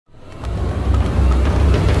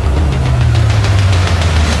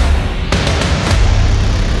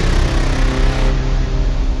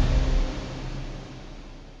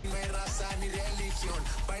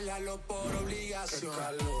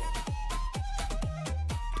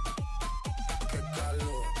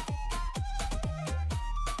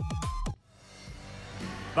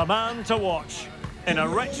The man to watch. In a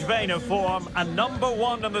rich vein of form and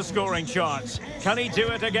 #1 on the scoring charts. Can he do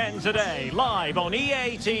it again today? Live on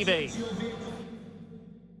EA TV.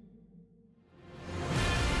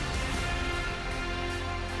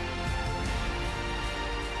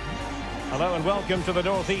 Hello and welcome to the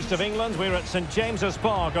northeast of England. We're at St James's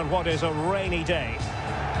Park on what is a rainy day.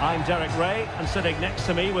 I'm Derek Ray, and sitting next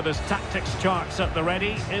to me with his tactics charts at the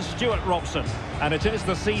ready is Stuart Robson. And it is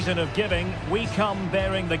the season of giving. We come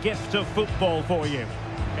bearing the gift of football for you.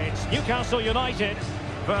 It's Newcastle United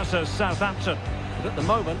versus Southampton. But at the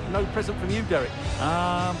moment, no present from you, Derek.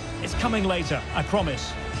 It's coming later, I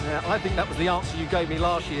promise. Yeah, I think that was the answer you gave me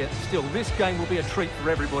last year. Still, this game will be a treat for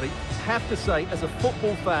everybody. Have to say, as a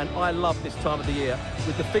football fan, I love this time of the year,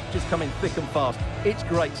 with the fixtures coming thick and fast. It's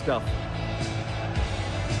great stuff.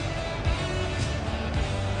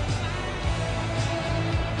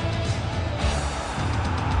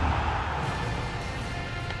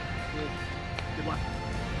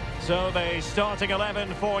 So the starting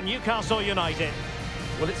 11 for Newcastle United.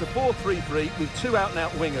 Well, it's a 4-3-3 with two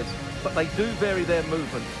out-and-out wingers, but they do vary their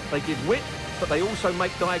movement. They give width, but they also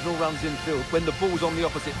make diagonal runs infield when the ball's on the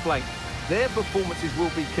opposite flank. Their performances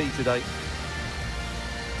will be key today.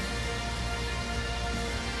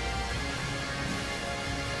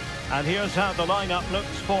 And here's how the lineup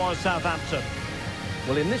looks for Southampton.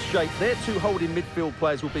 Well, in this shape, their two holding midfield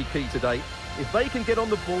players will be key today. If they can get on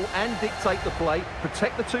the ball and dictate the play,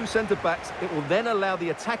 protect the two centre-backs, it will then allow the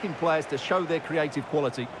attacking players to show their creative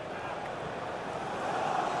quality.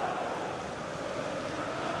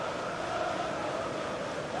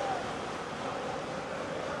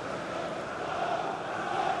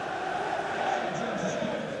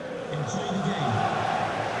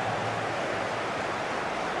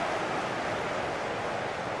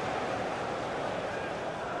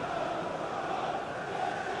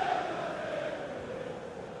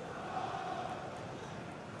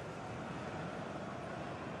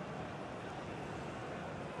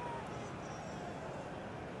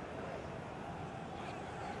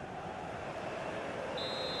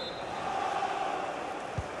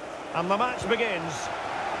 And the match begins.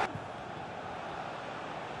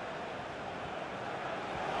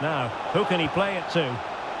 Now, who can he play it to?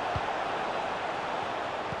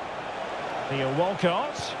 Theo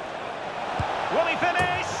Walcott. Will he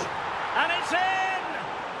finish? And it's in!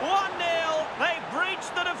 1-0. They've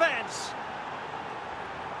breached the defence.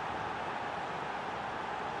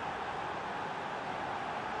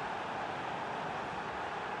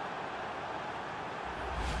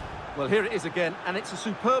 Well, here it is again, and it's a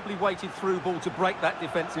superbly weighted through ball to break that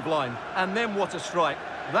defensive line. And then what a strike.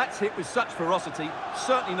 That's hit with such ferocity.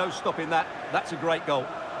 Certainly no stopping that. That's a great goal.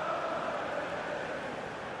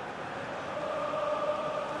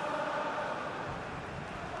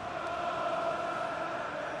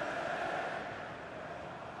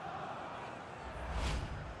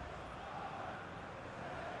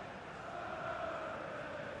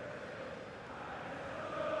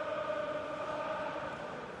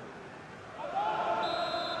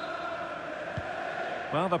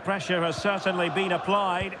 Well, the pressure has certainly been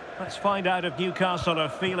applied. Let's find out if Newcastle are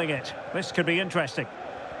feeling it. This could be interesting.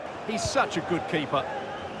 He's such a good keeper.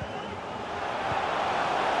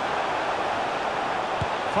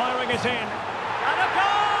 Firing it in. And a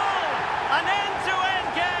goal! An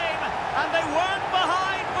end-to-end game! And they weren't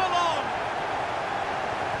behind for long.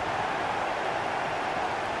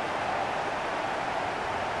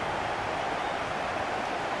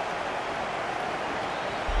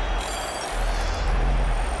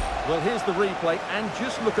 Well, here's the replay, and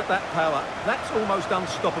just look at that power. That's almost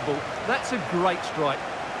unstoppable. That's a great strike.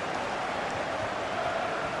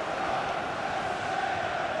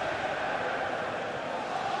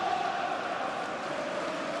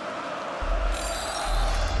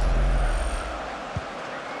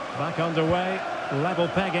 Back underway, level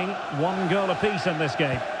pegging, 1 goal apiece in this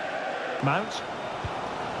game. Mount.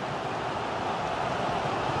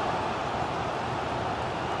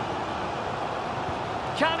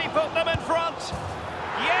 Can he put them in front?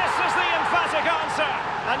 Yes is the emphatic answer.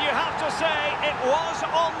 And you have to say it was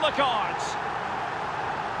on the cards.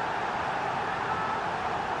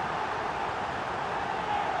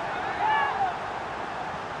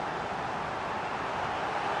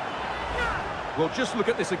 Well, just look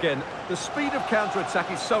at this again. The speed of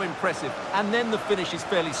counter-attack is so impressive, and then the finish is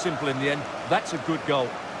fairly simple in the end. That's a good goal.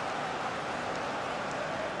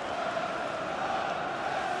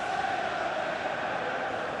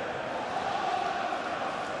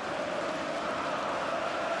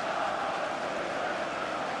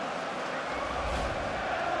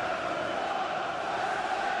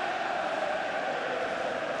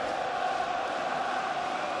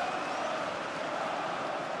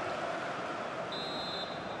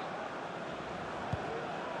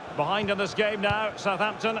 Behind in this game now,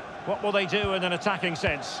 Southampton. What will they do in an attacking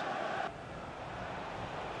sense?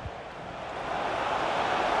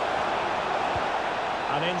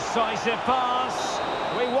 An incisive pass.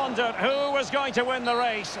 We wondered who was going to win the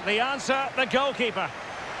race. The answer, the goalkeeper.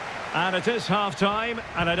 And it is half-time,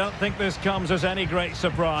 and I don't think this comes as any great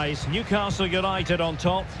surprise. Newcastle United on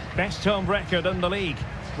top, best home record in the league.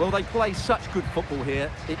 Well, they play such good football here.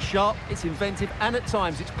 It's sharp, it's inventive, and at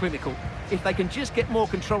times it's clinical. If they can just get more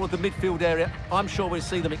control of the midfield area, I'm sure we'll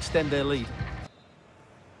see them extend their lead.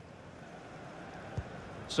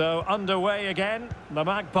 So underway again, the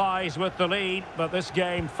Magpies with the lead, but this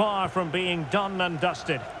game far from being done and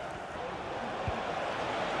dusted.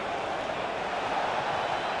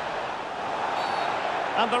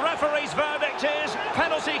 And the referee's verdict is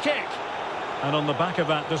penalty kick. And on the back of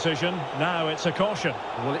that decision, now it's a caution.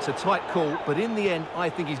 Well, it's a tight call, but in the end, I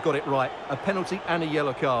think he's got it right. A penalty and a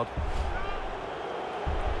yellow card.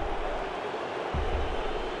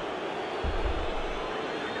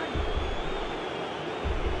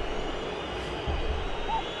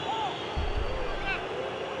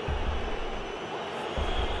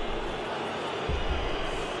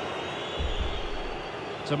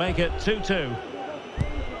 To make it 2-2.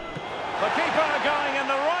 The keeper going in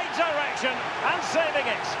the right direction and saving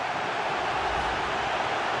it.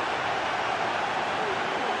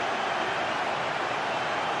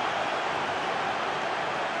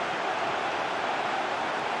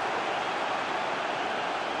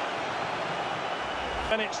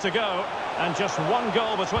 Minutes to go and just one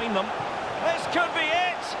goal between them. This could be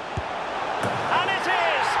it. And it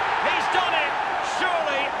is. He's done it.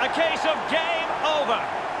 Surely a case of game over.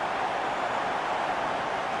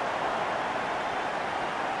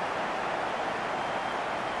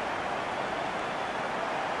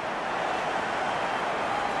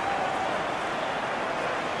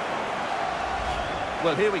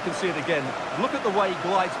 Well, here we can see it again. Look at the way he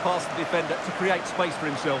glides past the defender to create space for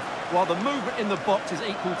himself, while the movement in the box is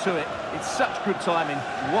equal to it. It's such good timing.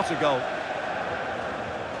 What a goal.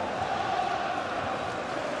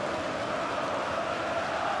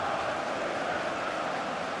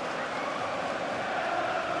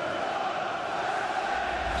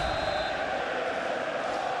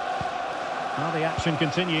 Now the action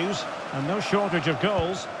continues, and no shortage of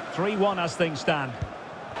goals. 3-1 as things stand.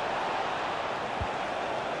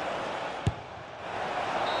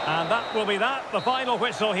 And that will be that, the final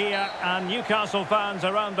whistle here, and Newcastle fans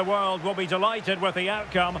around the world will be delighted with the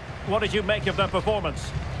outcome. What did you make of their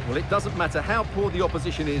performance? Well, it doesn't matter how poor the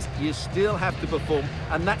opposition is, you still have to perform,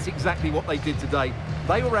 and that's exactly what they did today.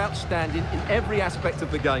 They were outstanding in every aspect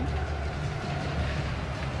of the game.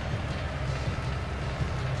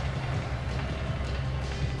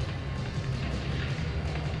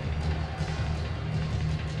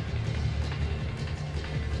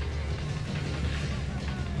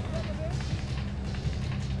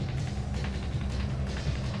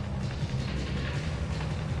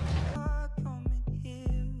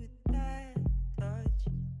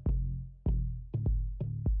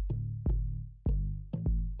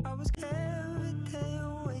 I was every day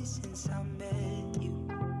away since I met you.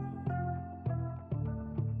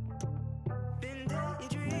 Been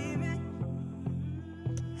daydreaming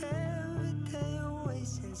every day away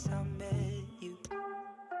since I met you.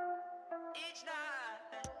 Each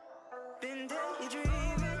night, been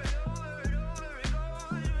daydreaming.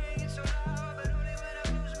 So loud, but only when I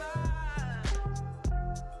lose my eyes.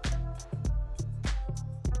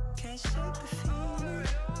 Can't shake the feeling.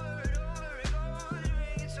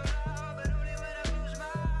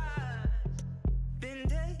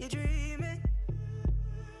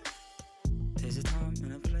 There's a time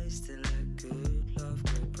and a place to let good love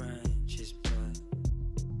grow branches, but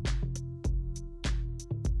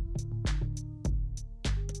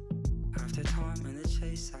after time and the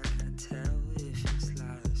chase, I can't tell if it's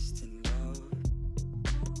lasting love.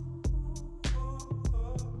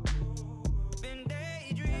 Been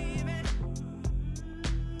daydreaming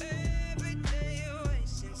every day away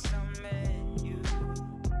since I met you.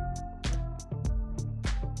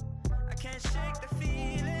 I can't shake the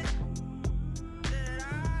feeling that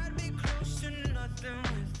I'd be close to nothing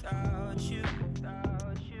without you.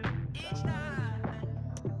 Each night,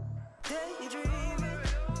 daydreaming.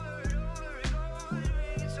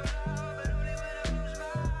 So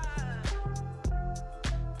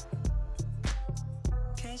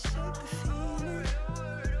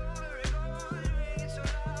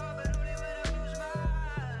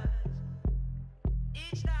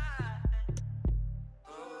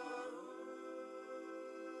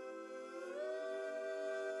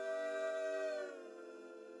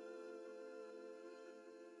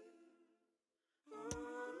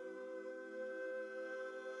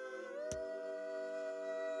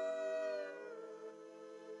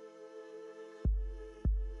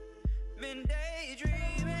Been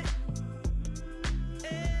daydreaming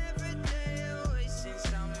every day away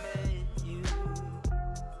since I met you.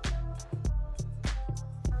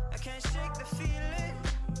 I can't shake the feeling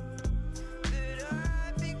that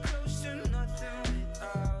I'd be close to nothing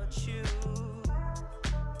without you.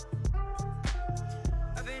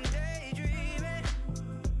 I've been daydreaming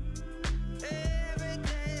every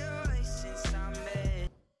day away since I met you.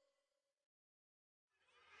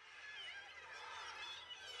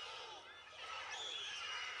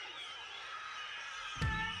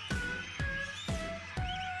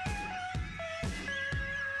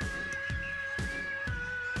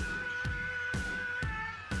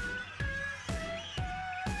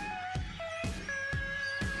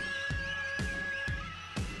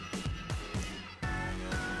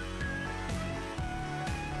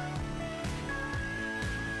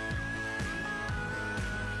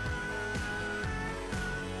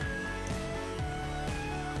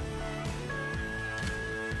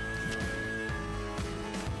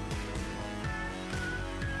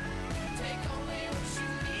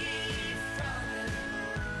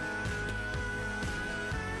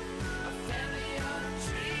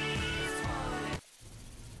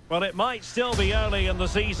 Well, it might still be early in the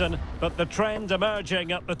season, but the trend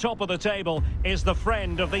emerging at the top of the table is the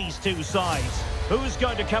friend of these two sides. Who's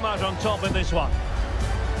going to come out on top in this one?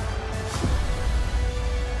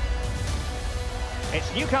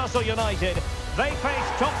 It's Newcastle United. They face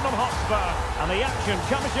Tottenham Hotspur, and the action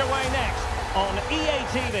comes your way next on EA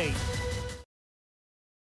TV.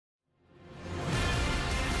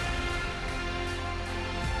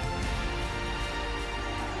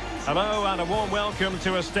 Hello and a warm welcome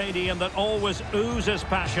to a stadium that always oozes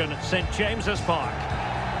passion, St James's Park.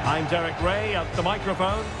 I'm Derek Ray at the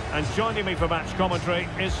microphone, and joining me for match commentary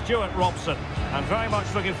is Stuart Robson. And very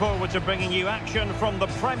much looking forward to bringing you action from the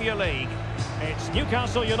Premier League. It's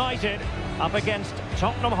Newcastle United up against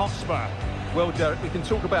Tottenham Hotspur. Well, Derek, we can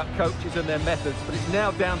talk about coaches and their methods, but it's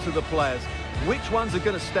now down to the players. Which ones are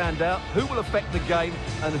going to stand out, who will affect the game,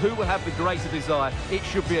 and who will have the greater desire? It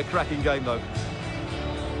should be a cracking game, though.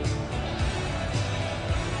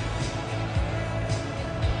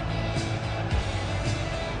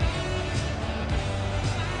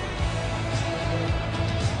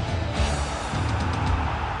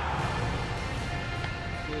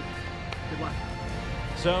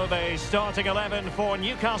 So the starting 11 for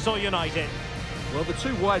Newcastle United. Well, the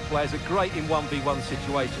two wide players are great in 1v1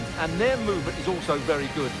 situations, and their movement is also very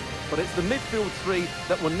good. But it's the midfield three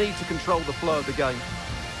that will need to control the flow of the game.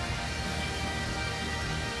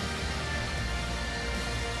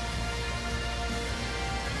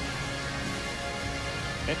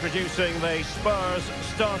 Introducing the Spurs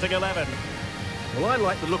starting 11. Well, I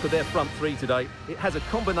like the look of their front three today. It has a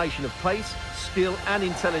combination of pace, skill and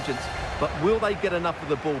intelligence. But will they get enough of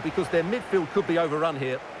the ball? Because their midfield could be overrun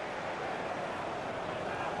here.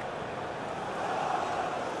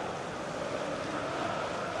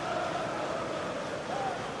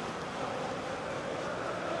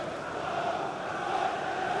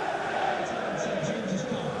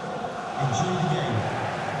 Enjoy the game.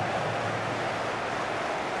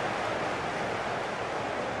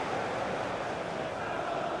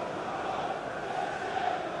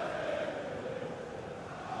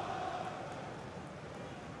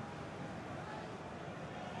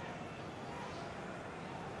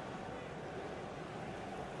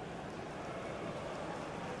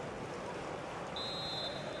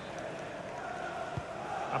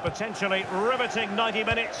 A potentially riveting 90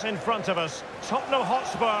 minutes in front of us. Tottenham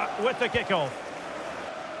Hotspur with the kickoff.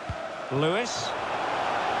 Lewis.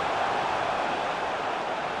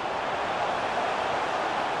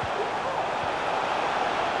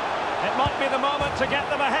 It might be the moment to get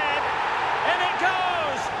them ahead. In it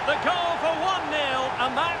goes! The goal for 1-0,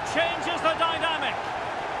 and that changes the dynamic.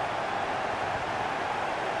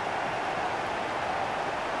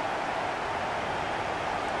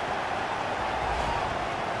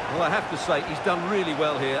 Well, I have to say, he's done really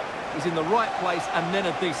well here. He's in the right place and then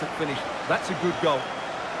a decent finish. That's a good goal.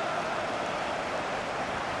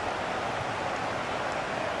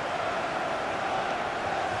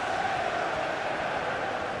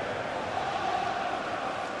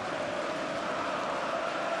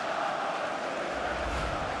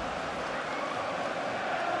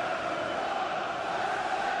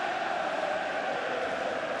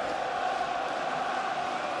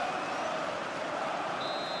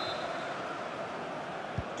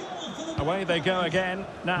 Away they go again.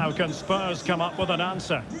 Now can Spurs come up with an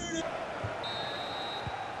answer?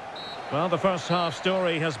 Well, the first half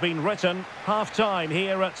story has been written. Half-time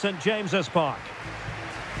here at St James's Park.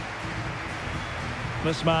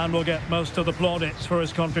 This man will get most of the plaudits for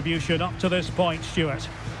his contribution up to this point, Stuart.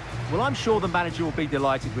 Well, I'm sure the manager will be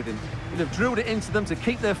delighted with him. He'll have drilled it into them to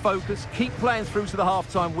keep their focus, keep playing through to the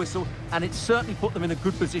half-time whistle, and it's certainly put them in a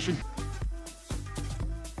good position.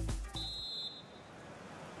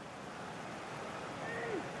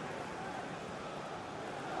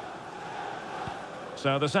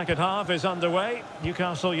 So the second half is underway.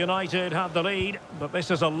 Newcastle United have the lead, but this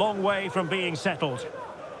is a long way from being settled.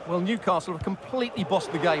 Well, Newcastle have completely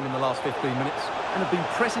bossed the game in the last 15 minutes and have been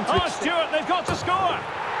pressing to... Oh, Stuart, they've got to score!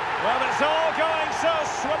 Well, it's all going so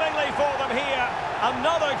swimmingly for them here.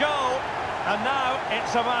 Another goal, and now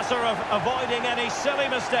it's a matter of avoiding any silly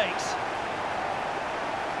mistakes.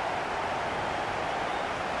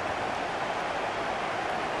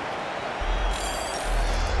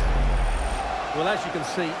 Well, as you can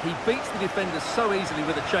see, he beats the defenders so easily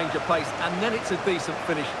with a change of pace, and then it's a decent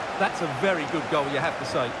finish. That's a very good goal, you have to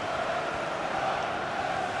say.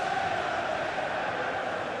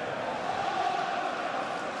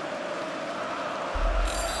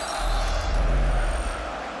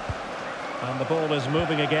 And the ball is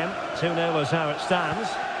moving again. 2-0 is how it stands.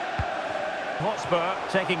 Hotspur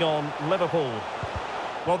taking on Liverpool.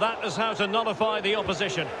 Well, that is how to nullify the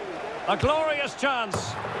opposition. A glorious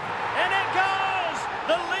chance. In it goes!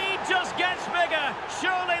 The lead just gets bigger.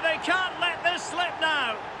 Surely they can't let this slip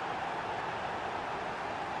now.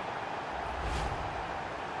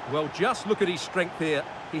 Well, just look at his strength here.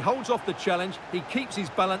 He holds off the challenge, he keeps his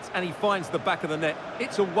balance, and he finds the back of the net.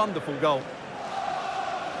 It's a wonderful goal.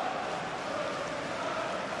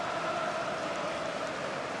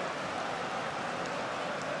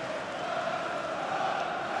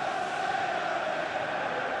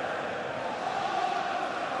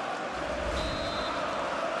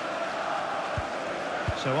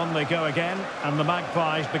 So on they go again, and the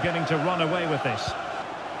Magpies beginning to run away with this.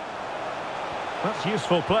 That's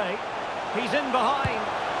useful play. He's in behind.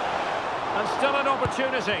 And still an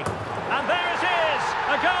opportunity. And there it is!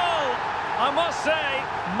 A goal! I must say,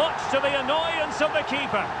 much to the annoyance of the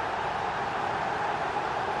keeper.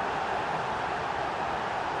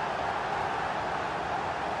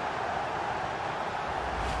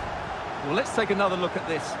 Well, let's take another look at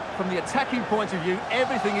this. From the attacking point of view,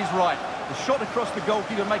 everything is right. The shot across the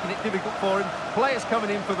goalkeeper making it difficult for him. Players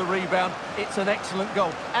coming in for the rebound. It's an excellent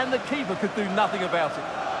goal. And the keeper could do nothing about it.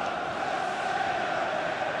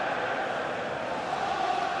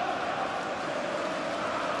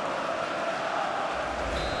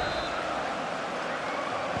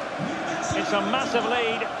 It's a massive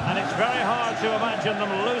lead, and it's very hard to imagine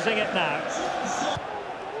them losing it now.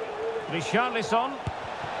 Richarlison.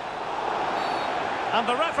 And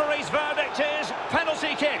the referee's verdict is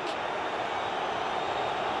penalty kick.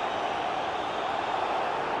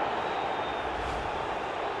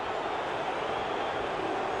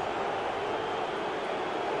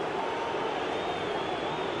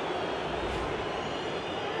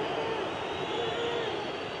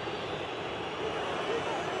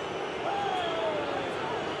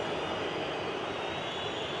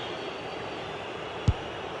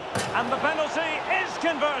 And the penalty is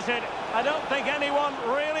converted. I don't think anyone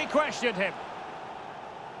really questioned him.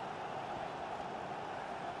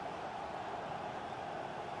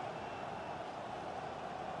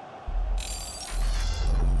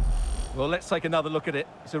 Well, let's take another look at it.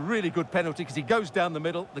 It's a really good penalty because he goes down the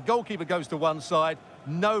middle. The goalkeeper goes to one side.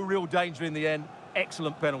 No real danger in the end.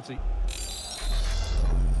 Excellent penalty.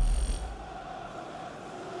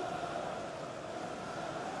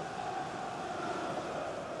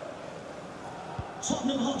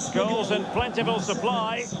 Goals in plentiful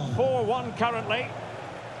supply. 4-1 currently.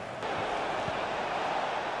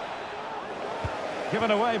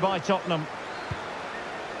 Given away by Tottenham.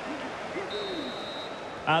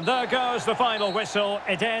 And there goes the final whistle.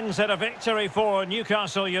 It ends at a victory for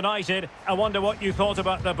Newcastle United. I wonder what you thought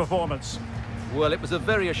about their performance. Well, it was a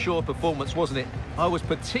very assured performance, wasn't it? I was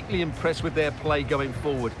particularly impressed with their play going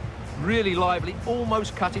forward. Really lively,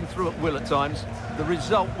 almost cutting through at will at times. The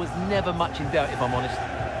result was never much in doubt, if I'm honest.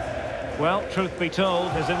 Well, truth be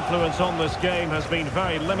told, his influence on this game has been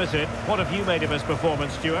very limited. What have you made of his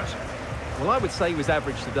performance, Stuart? Well, I would say he was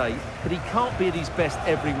average today, but he can't be at his best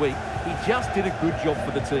every week. He just did a good job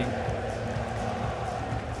for the team.